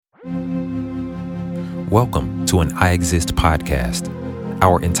Welcome to an I Exist podcast.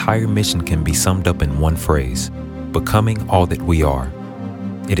 Our entire mission can be summed up in one phrase: becoming all that we are.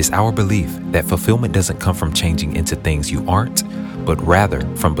 It is our belief that fulfillment doesn't come from changing into things you aren't, but rather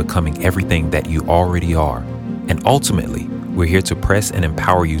from becoming everything that you already are. And ultimately, we're here to press and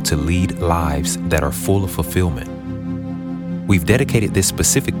empower you to lead lives that are full of fulfillment. We've dedicated this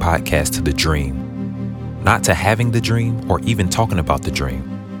specific podcast to the dream, not to having the dream or even talking about the dream,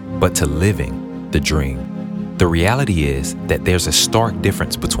 but to living the dream. The reality is that there's a stark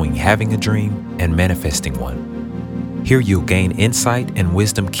difference between having a dream and manifesting one. Here you'll gain insight and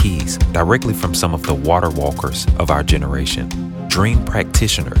wisdom keys directly from some of the water walkers of our generation, dream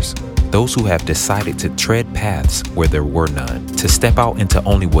practitioners, those who have decided to tread paths where there were none, to step out into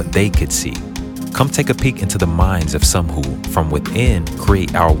only what they could see. Come take a peek into the minds of some who, from within,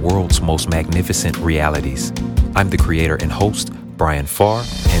 create our world's most magnificent realities. I'm the creator and host, Brian Farr,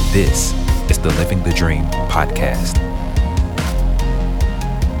 and this is the Living the Dream podcast.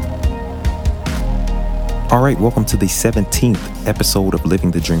 All right, welcome to the 17th episode of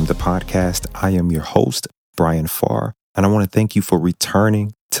Living the Dream, the podcast. I am your host, Brian Farr, and I want to thank you for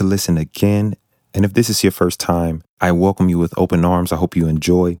returning to listen again. And if this is your first time, I welcome you with open arms. I hope you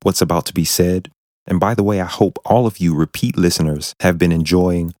enjoy what's about to be said. And by the way, I hope all of you repeat listeners have been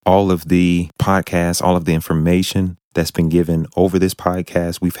enjoying all of the podcasts, all of the information that's been given over this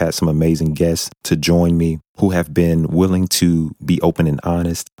podcast. We've had some amazing guests to join me who have been willing to be open and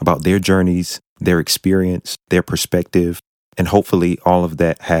honest about their journeys, their experience, their perspective. And hopefully all of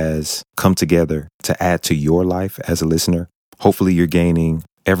that has come together to add to your life as a listener. Hopefully you're gaining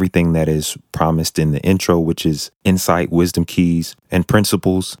everything that is promised in the intro, which is insight, wisdom keys, and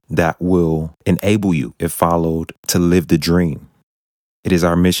principles that will enable you, if followed, to live the dream. It is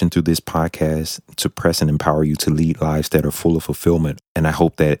our mission through this podcast to press and empower you to lead lives that are full of fulfillment. And I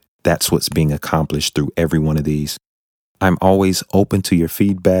hope that that's what's being accomplished through every one of these. I'm always open to your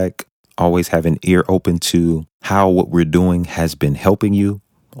feedback, always have an ear open to how what we're doing has been helping you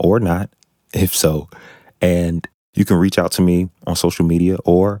or not, if so. And you can reach out to me on social media,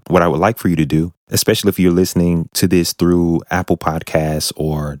 or what I would like for you to do, especially if you're listening to this through Apple Podcasts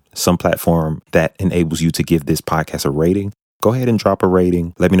or some platform that enables you to give this podcast a rating, go ahead and drop a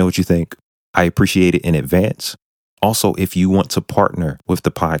rating. Let me know what you think. I appreciate it in advance. Also, if you want to partner with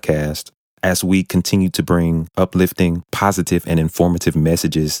the podcast as we continue to bring uplifting, positive, and informative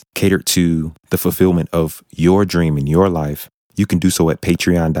messages catered to the fulfillment of your dream in your life, you can do so at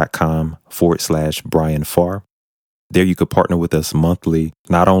patreon.com/Brian Farr. There you could partner with us monthly,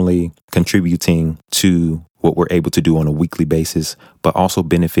 not only contributing to what we're able to do on a weekly basis, but also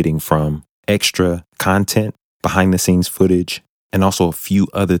benefiting from extra content, behind the scenes footage, and also a few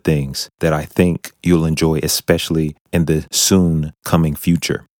other things that I think you'll enjoy, especially in the soon coming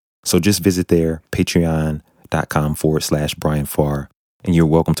future. So just visit there, patreon.com/Brian Farr, and you're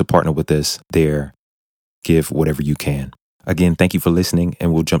welcome to partner with us there. Give whatever you can. Again, thank you for listening,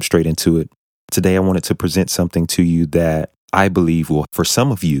 and we'll jump straight into it. Today, I wanted to present something to you that I believe will, for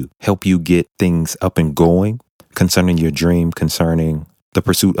some of you, help you get things up and going concerning your dream, concerning the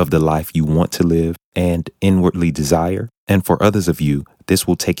pursuit of the life you want to live and inwardly desire. And for others of you, this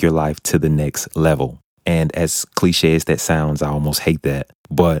will take your life to the next level. And as cliche as that sounds, I almost hate that,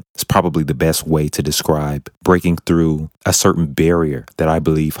 but it's probably the best way to describe breaking through a certain barrier that I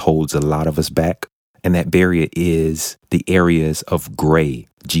believe holds a lot of us back. And that barrier is the areas of gray,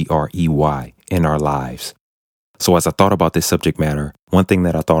 Grey, in our lives. So as I thought about this subject matter, one thing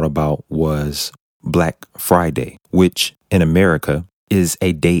that I thought about was Black Friday, which in America is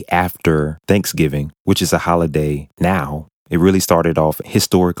a day after Thanksgiving, which is a holiday now. It really started off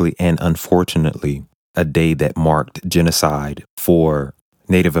historically and unfortunately a day that marked genocide for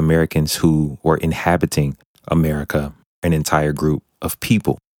Native Americans who were inhabiting America, an entire group of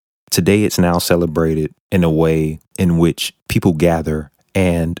people. Today, it's now celebrated in a way in which people gather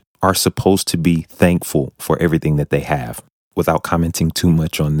and are supposed to be thankful for everything that they have. Without commenting too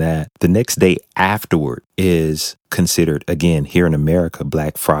much on that, the next day afterward is considered, again, here in America,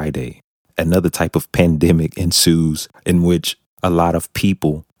 Black Friday. Another type of pandemic ensues in which a lot of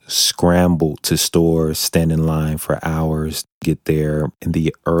people scramble to stores, stand in line for hours, get there in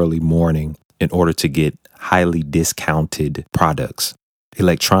the early morning in order to get highly discounted products.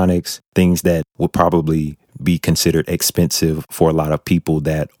 Electronics, things that would probably be considered expensive for a lot of people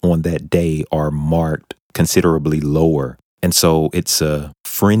that on that day are marked considerably lower. And so it's a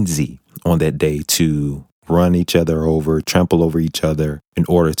frenzy on that day to run each other over, trample over each other in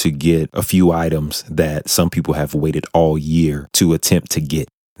order to get a few items that some people have waited all year to attempt to get.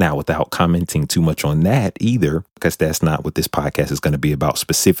 Now, without commenting too much on that either, because that's not what this podcast is going to be about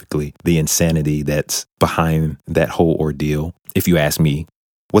specifically, the insanity that's behind that whole ordeal. If you ask me,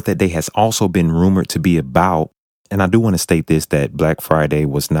 what that day has also been rumored to be about, and I do want to state this, that Black Friday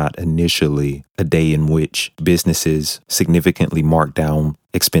was not initially a day in which businesses significantly marked down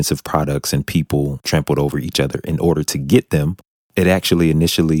expensive products and people trampled over each other in order to get them. It actually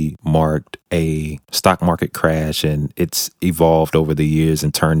initially marked a stock market crash, and it's evolved over the years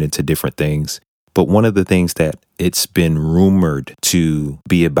and turned into different things. But one of the things that it's been rumored to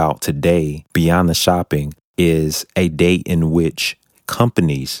be about today, beyond the shopping, is a day in which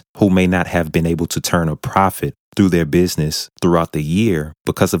companies who may not have been able to turn a profit through their business throughout the year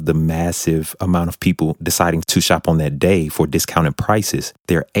because of the massive amount of people deciding to shop on that day for discounted prices,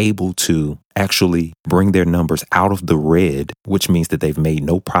 they're able to actually bring their numbers out of the red, which means that they've made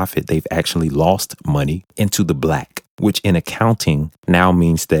no profit. They've actually lost money, into the black, which in accounting now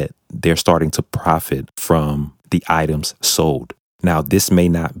means that they're starting to profit from the items sold. Now, this may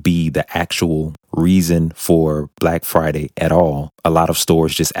not be the actual reason for Black Friday at all. A lot of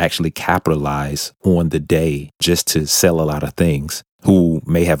stores just actually capitalize on the day just to sell a lot of things, who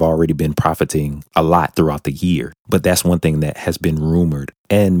may have already been profiting a lot throughout the year. But that's one thing that has been rumored.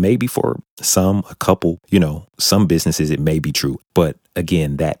 And maybe for some, a couple, some businesses, it may be true. But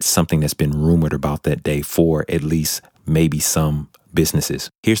again, that's something that's been rumored about that day for at least maybe some businesses.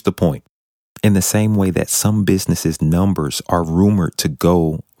 Here's the point. In the same way that some businesses' numbers are rumored to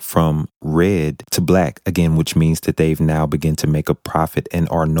go from red to black, again, which means that they've now begun to make a profit and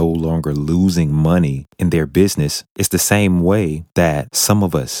are no longer losing money in their business, it's the same way that some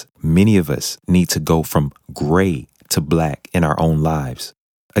of us, many of us, need to go from gray to black in our own lives.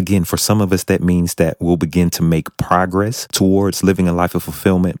 Again, for some of us, that means that we'll begin to make progress towards living a life of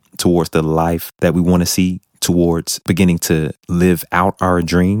fulfillment, towards the life that we want to see, towards beginning to live out our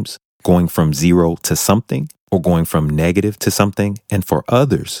dreams, going from zero to something, or going from negative to something. And for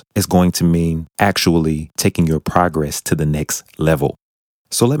others, it's going to mean actually taking your progress to the next level.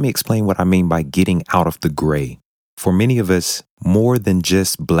 So let me explain what I mean by getting out of the gray. For many of us, more than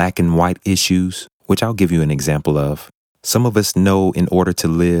just black and white issues, which I'll give you an example of, some of us know in order to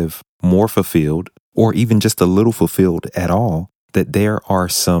live more fulfilled, or even just a little fulfilled at all, that there are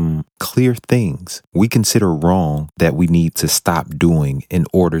some clear things we consider wrong that we need to stop doing in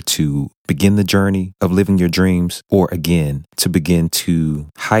order to begin the journey of living your dreams, or again, to begin to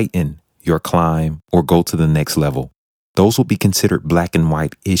heighten your climb or go to the next level. Those will be considered black and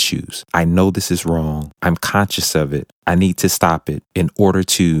white issues. I know this is wrong. I'm conscious of it. I need to stop it in order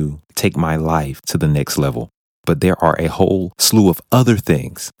to take my life to the next level. But there are a whole slew of other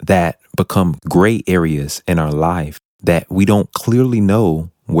things that become gray areas in our life that we don't clearly know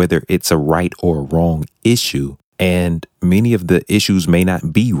whether it's a right or wrong issue. And many of the issues may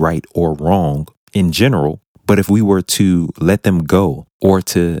not be right or wrong in general, but if we were to let them go or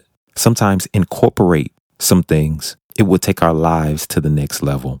to sometimes incorporate some things, it would take our lives to the next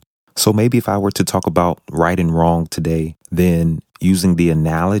level. So maybe if I were to talk about right and wrong today, then using the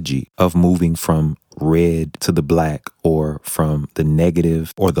analogy of moving from red to the black, or from the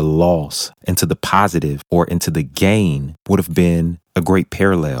negative or the loss into the positive or into the gain, would have been a great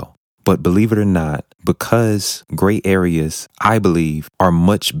parallel. But believe it or not, because gray areas, I believe, are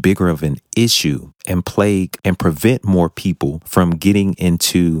much bigger of an issue and plague and prevent more people from getting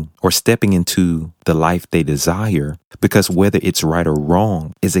into or stepping into the life they desire, because whether it's right or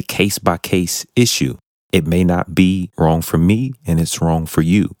wrong is a case-by-case issue. It may not be wrong for me, and it's wrong for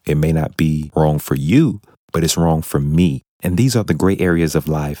you. It may not be wrong for you, but it's wrong for me. And these are the gray areas of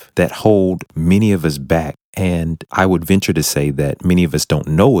life that hold many of us back. And I would venture to say that many of us don't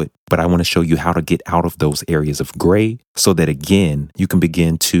know it, but I want to show you how to get out of those areas of gray so that, again, you can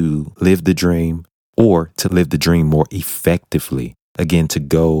begin to live the dream, or to live the dream more effectively. Again, to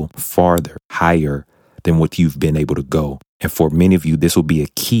go farther, higher than what you've been able to go. And for many of you, this will be a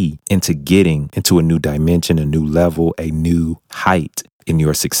key into getting into a new dimension, a new level, a new height in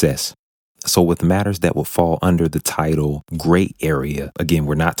your success. So with matters that will fall under the title gray area, again,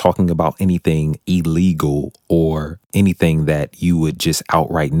 we're not talking about anything illegal or anything that you would just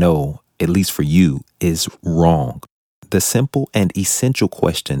outright know, at least for you, is wrong. The simple and essential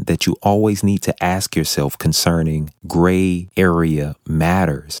question that you always need to ask yourself concerning gray area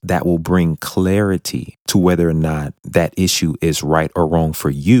matters that will bring clarity to whether or not that issue is right or wrong for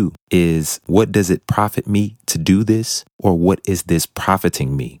you is, what does it profit me to do this, or what is this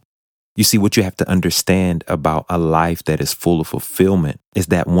profiting me? You see, what you have to understand about a life that is full of fulfillment is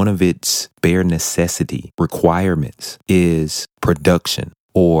that one of its bare necessity requirements is production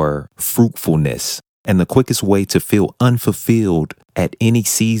or fruitfulness. And the quickest way to feel unfulfilled at any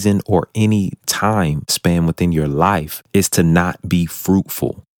season or any time span within your life is to not be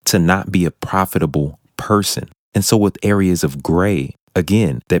fruitful, to not be a profitable person. And so with areas of gray,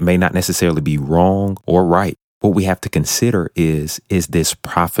 again, that may not necessarily be wrong or right, what we have to consider is this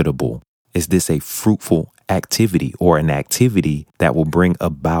profitable? Is this a fruitful activity or an activity that will bring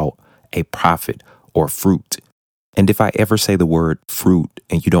about a profit or fruit? And if I ever say the word fruit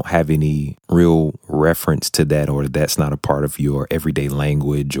and you don't have any real reference to that, or that's not a part of your everyday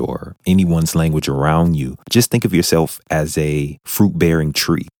language or anyone's language around you, just think of yourself as a fruit-bearing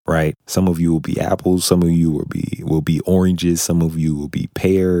tree, right? Some of you will be apples, some of you will be oranges, some of you will be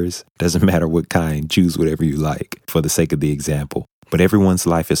pears. Doesn't matter what kind, choose whatever you like for the sake of the example. But everyone's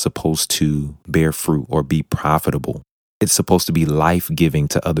life is supposed to bear fruit or be profitable. It's supposed to be life-giving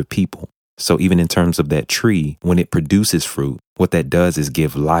to other people. So even in terms of that tree, when it produces fruit, what that does is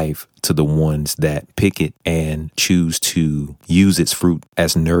give life to the ones that pick it and choose to use its fruit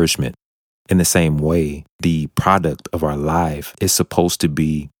as nourishment. In the same way, the product of our life is supposed to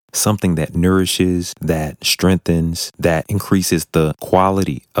be something that nourishes, that strengthens, that increases the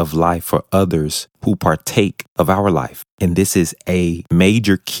quality of life for others who partake of our life. And this is a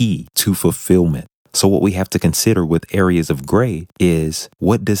major key to fulfillment. So what we have to consider with areas of gray is,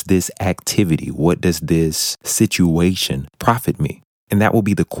 what does this activity, what does this situation profit me? And that will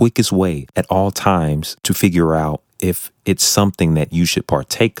be the quickest way at all times to figure out if it's something that you should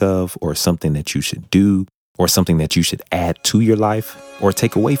partake of, or something that you should do, or something that you should add to your life or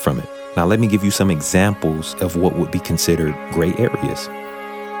take away from it. Now, let me give you some examples of what would be considered gray areas.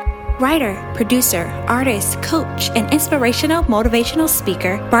 Writer, producer, artist, coach, and inspirational motivational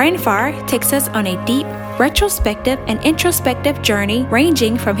speaker, Brian Farr takes us on a deep, retrospective, and introspective journey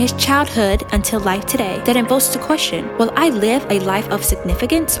ranging from his childhood until life today that invokes the question, will I live a life of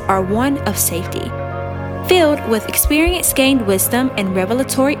significance or one of safety? Filled with experience-gained wisdom and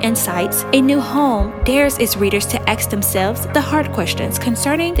revelatory insights, A New Home dares its readers to ask themselves the hard questions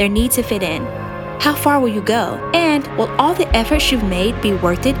concerning their need to fit in. How far will you go? And will all the efforts you've made be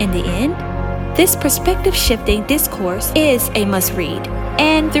worth it in the end? This perspective-shifting discourse is a must-read,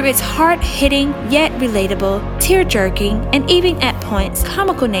 and through its hard-hitting yet relatable, tear-jerking, and even at points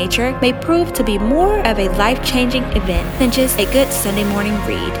comical nature may prove to be more of a life-changing event than just a good Sunday morning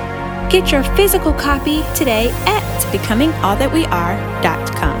read. Get your physical copy today at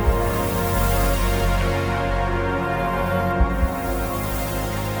becomingallthatweare.com.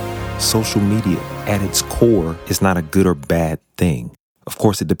 Social media at its core is not a good or bad thing. Of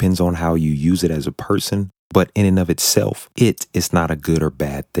course, it depends on how you use it as a person, but in and of itself, it is not a good or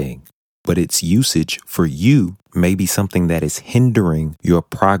bad thing. But its usage for you may be something that is hindering your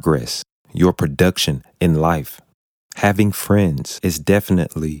progress, your production in life. Having friends is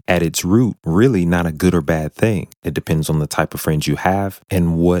definitely at its root really not a good or bad thing. It depends on the type of friends you have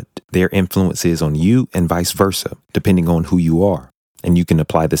and what their influence is on you, and vice versa, depending on who you are. And you can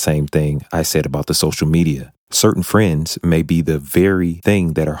apply the same thing I said about the social media. Certain friends may be the very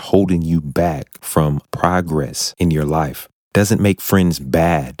thing that are holding you back from progress in your life. Doesn't make friends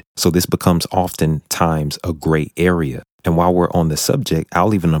bad. So this becomes oftentimes a gray area. And while we're on the subject,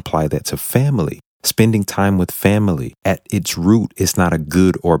 I'll even apply that to family. Spending time with family at its root is not a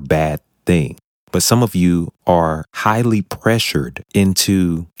good or bad thing. But some of you are highly pressured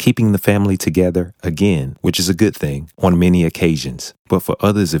into keeping the family together, again, which is a good thing on many occasions. But for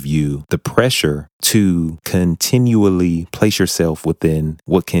others of you, the pressure to continually place yourself within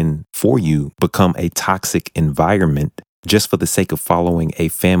what can, for you, become a toxic environment just for the sake of following a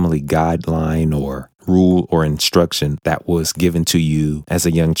family guideline or rule or instruction that was given to you as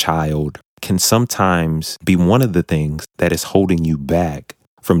a young child can sometimes be one of the things that is holding you back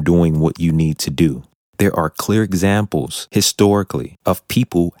from doing what you need to do. There are clear examples historically of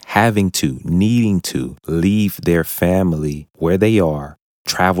people needing to leave their family where they are,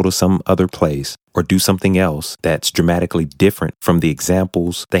 travel to some other place, or do something else that's dramatically different from the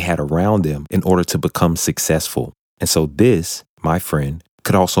examples they had around them in order to become successful. And so this, my friend,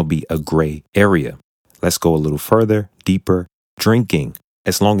 could also be a gray area. Let's go a little further, deeper. Drinking.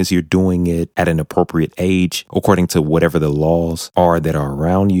 As long as you're doing it at an appropriate age, according to whatever the laws are that are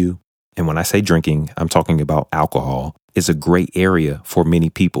around you. And when I say drinking, I'm talking about alcohol. It's a gray area for many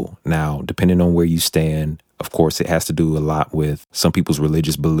people. Now, depending on where you stand, of course, it has to do a lot with some people's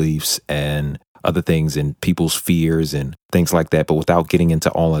religious beliefs and other things and people's fears and things like that. But without getting into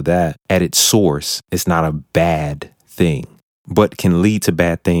all of that, at its source, it's not a bad thing, but can lead to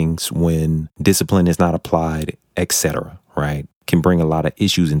bad things when discipline is not applied, etc., right? Can bring a lot of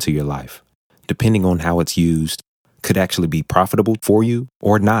issues into your life. Depending on how it's used, could actually be profitable for you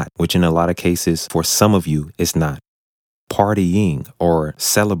or not, which in a lot of cases, for some of you, it's not. Partying or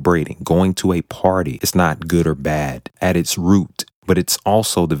celebrating, going to a party, it's not good or bad at its root, but it's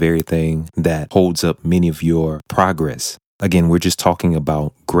also the very thing that holds up many of your progress. Again, we're just talking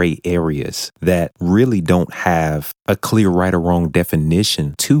about gray areas that really don't have a clear right or wrong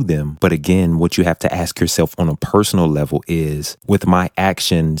definition to them. But again, what you have to ask yourself on a personal level is, with my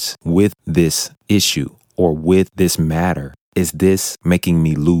actions with this issue or with this matter, is this making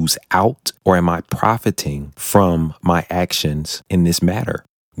me lose out, or am I profiting from my actions in this matter?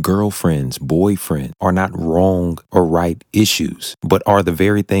 Girlfriends, boyfriend are not wrong or right issues, but are the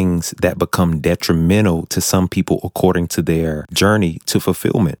very things that become detrimental to some people according to their journey to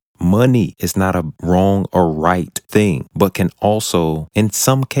fulfillment. Money is not a wrong or right thing, but can also, in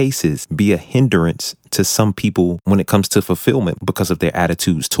some cases, be a hindrance to some people when it comes to fulfillment because of their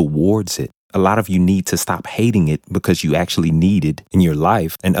attitudes towards it. A lot of you need to stop hating it because you actually need it in your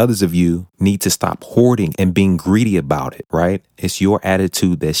life. And others of you need to stop hoarding and being greedy about it, right? It's your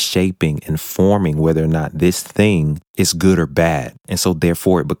attitude that's shaping and forming whether or not this thing is good or bad. And so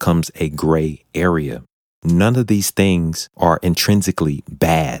therefore it becomes a gray area. None of these things are intrinsically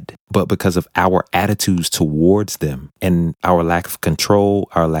bad, but because of our attitudes towards them and our lack of control,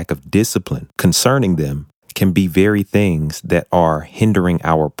 our lack of discipline concerning them can be very things that are hindering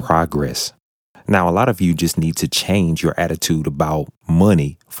our progress. Now, a lot of you just need to change your attitude about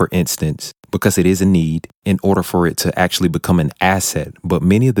money, for instance, because it is a need in order for it to actually become an asset. But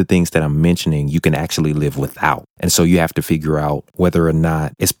many of the things that I'm mentioning, you can actually live without. And so you have to figure out whether or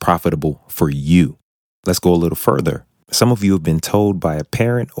not it's profitable for you. Let's go a little further. Some of you have been told by a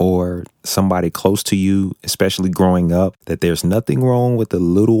parent or somebody close to you, especially growing up, that there's nothing wrong with a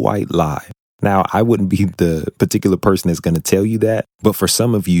little white lie. Now, I wouldn't be the particular person that's going to tell you that, but for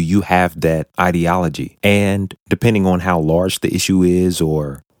some of you, you have that ideology. And depending on how large the issue is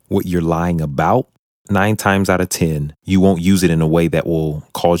or what you're lying about, 9 times out of 10, you won't use it in a way that will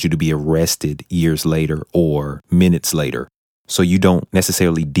cause you to be arrested years later or minutes later. So you don't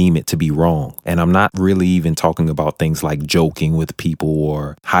necessarily deem it to be wrong. And I'm not really even talking about things like joking with people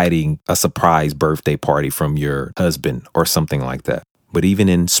or hiding a surprise birthday party from your husband or something like that. But even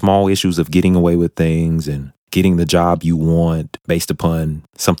in small issues of getting away with things and getting the job you want based upon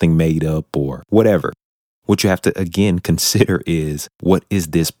something made up or whatever, what you have to, again, consider is, what is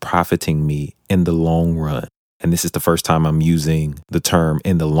this profiting me in the long run? And this is the first time I'm using the term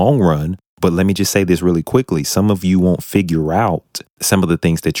in the long run. But let me just say this really quickly. Some of you won't figure out some of the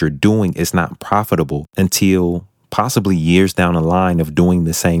things that you're doing is not profitable until possibly years down the line of doing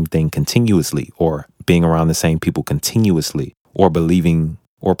the same thing continuously or being around the same people continuously, or believing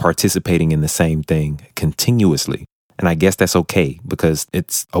or participating in the same thing continuously. And I guess that's okay because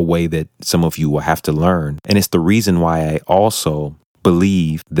it's a way that some of you will have to learn. And it's the reason why I also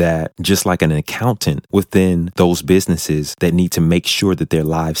believe that just like an accountant within those businesses that need to make sure that their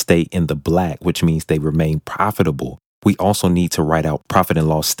lives stay in the black, which means they remain profitable, we also need to write out profit and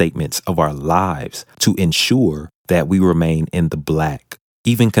loss statements of our lives to ensure that we remain in the black,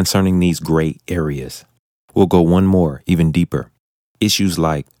 even concerning these gray areas. We'll go one more, even deeper. Issues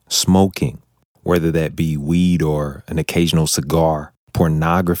like smoking, whether that be weed or an occasional cigar,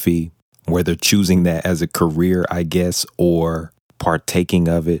 pornography, whether choosing that as a career, I guess, or partaking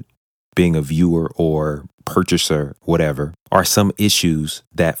of it, being a viewer or purchaser, whatever, are some issues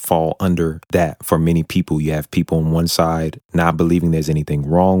that fall under that for many people. You have people on one side not believing there's anything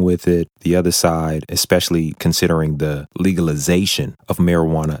wrong with it. The other side, especially considering the legalization of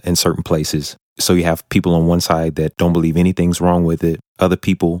marijuana in certain places. So you have people on one side that don't believe anything's wrong with it. Other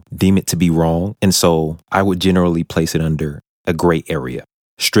people deem it to be wrong. And so I would generally place it under a gray area.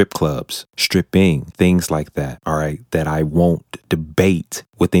 Strip clubs, stripping, things like that, all right, that I won't debate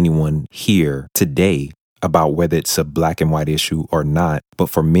with anyone here today about whether it's a black and white issue or not.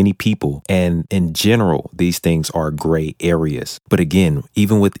 But for many people, and in general, these things are gray areas. But again,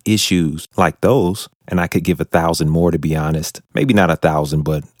 even with issues like those, and I could give 1,000 more, to be honest, maybe not 1,000,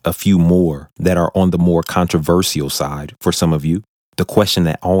 but a few more that are on the more controversial side for some of you, the question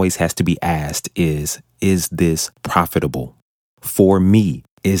that always has to be asked is this profitable? For me,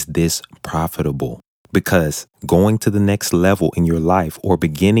 is this profitable? Because going to the next level in your life or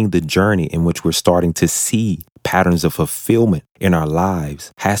beginning the journey in which we're starting to see patterns of fulfillment in our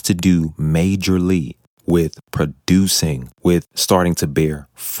lives has to do majorly with producing, with starting to bear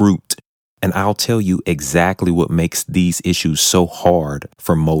fruit. And I'll tell you exactly what makes these issues so hard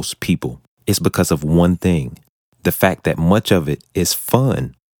for most people. It's because of one thing, the fact that much of it is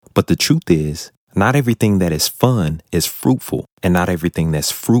fun. But the truth is, not everything that is fun is fruitful, and not everything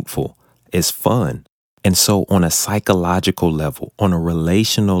that's fruitful is fun. And so on a psychological level, on a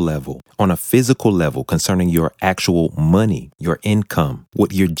relational level, on a physical level concerning your actual money, your income,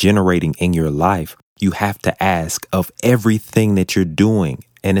 what you're generating in your life, you have to ask of everything that you're doing.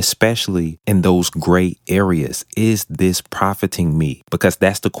 And especially in those gray areas, is this profiting me? Because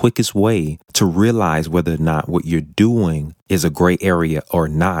that's the quickest way to realize whether or not what you're doing is a gray area or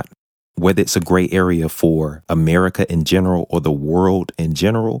not. Whether it's a gray area for America in general or the world in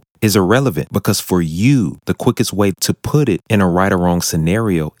general is irrelevant, because for you, the quickest way to put it in a right or wrong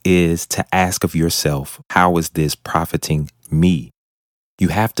scenario is to ask of yourself, how is this profiting me? You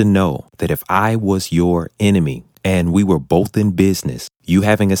have to know that if I was your enemy and we were both in business, you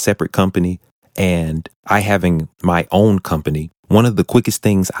having a separate company and I having my own company, one of the quickest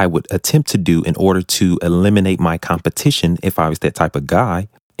things I would attempt to do in order to eliminate my competition, if I was that type of guy,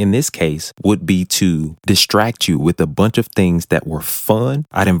 in this case, would be to distract you with a bunch of things that were fun.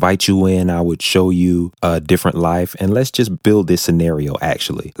 I'd invite you in. I would show you a different life. And let's just build this scenario,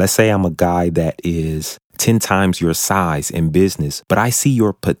 actually. Let's say I'm a guy that is 10 times your size in business, but I see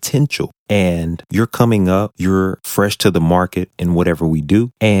your potential and you're coming up, you're fresh to the market in whatever we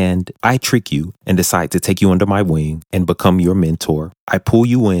do. And I trick you and decide to take you under my wing and become your mentor. I pull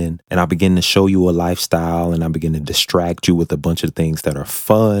you in and I begin to show you a lifestyle and I begin to distract you with a bunch of things that are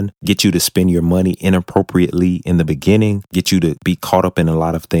fun, get you to spend your money inappropriately in the beginning, get you to be caught up in a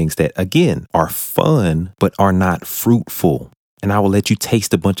lot of things that, again, are fun, but are not fruitful. And I will let you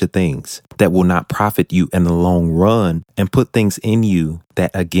taste a bunch of things that will not profit you in the long run and put things in you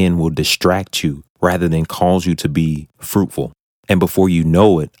that, again, will distract you rather than cause you to be fruitful. And before you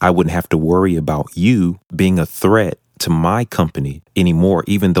know it, I wouldn't have to worry about you being a threat to my company anymore,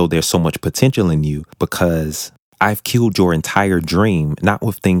 even though there's so much potential in you, because I've killed your entire dream, not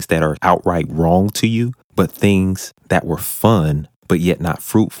with things that are outright wrong to you, but things that were fun, but yet not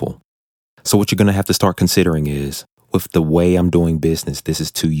fruitful. So what you're going to have to start considering is, with the way I'm doing business, this is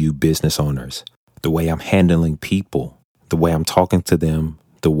to you business owners, the way I'm handling people, the way I'm talking to them,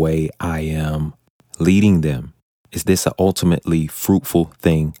 the way I am leading them. Is this an ultimately fruitful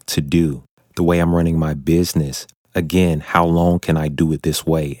thing to do? The way I'm running my business, again, how long can I do it this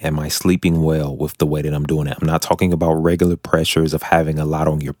way? Am I sleeping well with the way that I'm doing it? I'm not talking about regular pressures of having a lot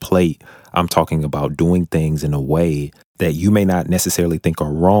on your plate. I'm talking about doing things in a way that you may not necessarily think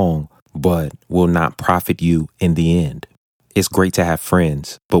are wrong, but will not profit you in the end. It's great to have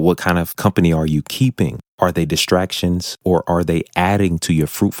friends, but what kind of company are you keeping? Are they distractions or are they adding to your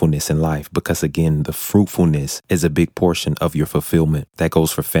fruitfulness in life? Because again, the fruitfulness is a big portion of your fulfillment. That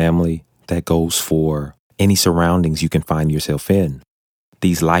goes for family. That goes for any surroundings you can find yourself in.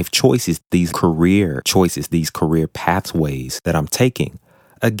 These life choices, these career choices, these career pathways that I'm taking,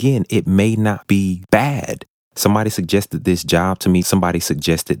 again, it may not be bad. Somebody suggested this job to me. Somebody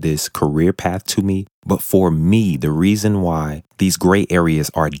suggested this career path to me. But for me, the reason why these gray areas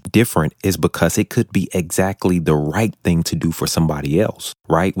are different is because it could be exactly the right thing to do for somebody else,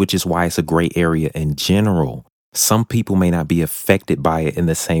 right? Which is why it's a gray area in general. Some people may not be affected by it in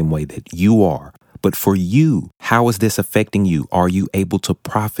the same way that you are. But for you, how is this affecting you? Are you able to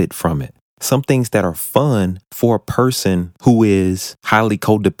profit from it? Some things that are fun for a person who is highly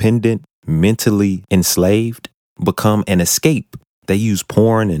codependent, mentally enslaved, become an escape. They use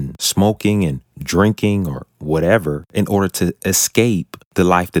porn and smoking and drinking or whatever in order to escape the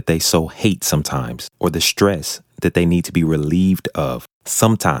life that they so hate sometimes, or the stress that they need to be relieved of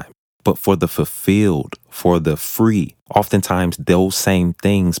sometimes. But for the fulfilled, for the free, oftentimes those same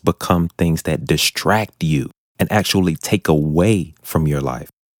things become things that distract you and actually take away from your life.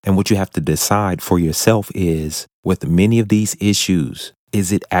 And what you have to decide for yourself is, with many of these issues,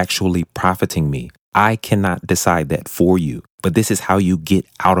 is it actually profiting me? I cannot decide that for you, but this is how you get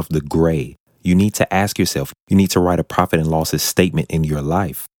out of the gray. You need to ask yourself, you need to write a profit and losses statement in your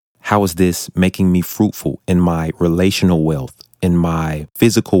life. How is this making me fruitful in my relational wealth, in my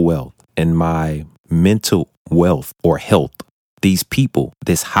physical wealth, in my mental wealth or health? These people,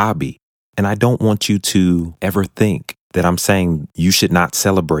 this hobby. And I don't want you to ever think that I'm saying you should not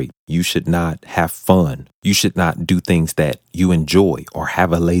celebrate, you should not have fun, you should not do things that you enjoy, or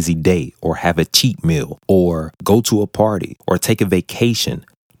have a lazy day, or have a cheat meal, or go to a party, or take a vacation.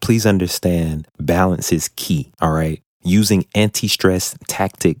 Please understand, balance is key, all right? Using anti-stress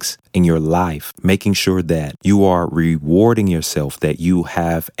tactics in your life, making sure that you are rewarding yourself, that you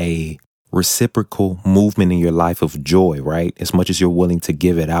have a reciprocal movement in your life of joy, right? As much as you're willing to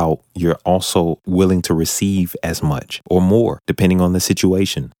give it out, you're also willing to receive as much or more, depending on the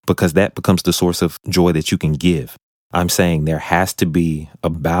situation, because that becomes the source of joy that you can give. I'm saying there has to be a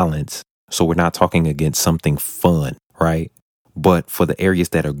balance. So we're not talking against something fun, right? But for the areas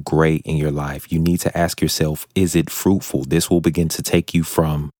that are gray in your life, you need to ask yourself, is it fruitful? This will begin to take you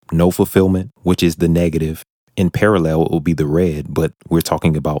from no fulfillment, which is the negative. In parallel, it will be the red, but we're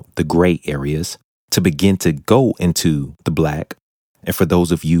talking about the gray areas, to begin to go into the black. And for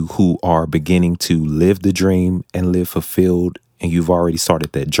those of you who are beginning to live the dream and live fulfilled, and you've already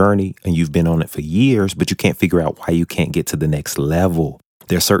started that journey and you've been on it for years, but you can't figure out why you can't get to the next level.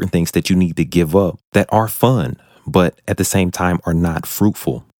 There are certain things that you need to give up that are fun, but at the same time are not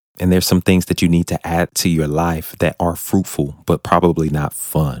fruitful. And there's some things that you need to add to your life that are fruitful, but probably not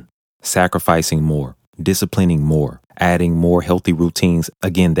fun. Sacrificing more, disciplining more, adding more healthy routines,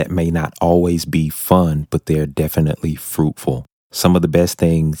 again, that may not always be fun, but they're definitely fruitful. Some of the best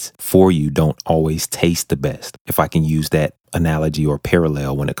things for you don't always taste the best, if I can use that analogy or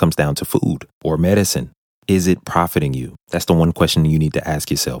parallel when it comes down to food or medicine. Is it profiting you? That's the one question you need to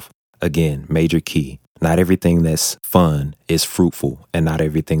ask yourself. Again, major key. Not everything that's fun is fruitful, and not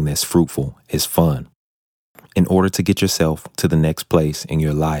everything that's fruitful is fun. In order to get yourself to the next place in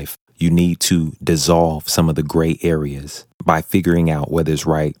your life, you need to dissolve some of the gray areas by figuring out whether it's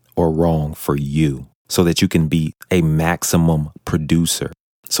right or wrong for you, so that you can be a maximum producer,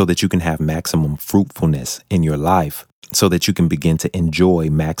 so that you can have maximum fruitfulness in your life, so that you can begin to enjoy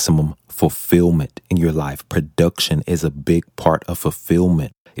maximum fulfillment in your life. Production is a big part of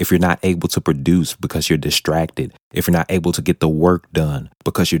fulfillment. If you're not able to produce because you're distracted, if you're not able to get the work done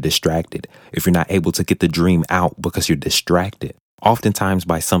because you're distracted, if you're not able to get the dream out because you're distracted, oftentimes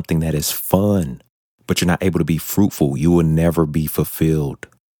by something that is fun, but you're not able to be fruitful, you will never be fulfilled.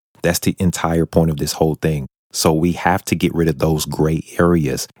 That's the entire point of this whole thing. So we have to get rid of those gray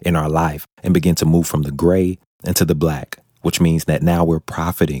areas in our life and begin to move from the gray into the black, which means that now we're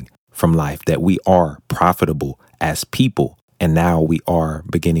profiting from life, that we are profitable as people. And now we are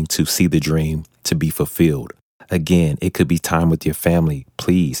beginning to see the dream to be fulfilled. Again, it could be time with your family,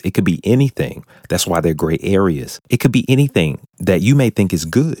 please. It could be anything. That's why they're gray areas. It could be anything that you may think is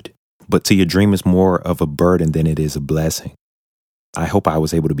good, but to your dream is more of a burden than it is a blessing. I hope I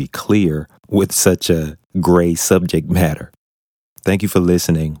was able to be clear with such a gray subject matter. Thank you for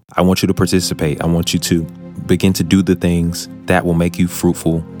listening. I want you to participate. I want you to begin to do the things that will make you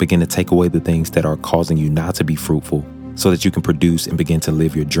fruitful. Begin to take away the things that are causing you not to be fruitful, so that you can produce and begin to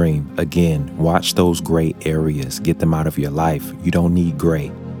live your dream. Again, watch those gray areas. Get them out of your life. You don't need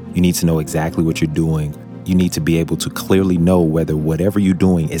gray. You need to know exactly what you're doing. You need to be able to clearly know whether whatever you're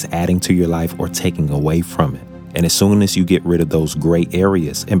doing is adding to your life or taking away from it. And as soon as you get rid of those gray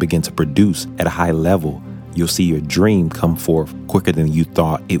areas and begin to produce at a high level, you'll see your dream come forth quicker than you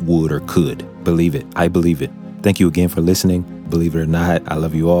thought it would or could. Believe it. I believe it. Thank you again for listening. Believe it or not, I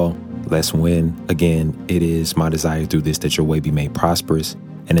love you all. Let's win. Again, it is my desire through this that your way be made prosperous.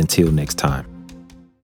 And until next time.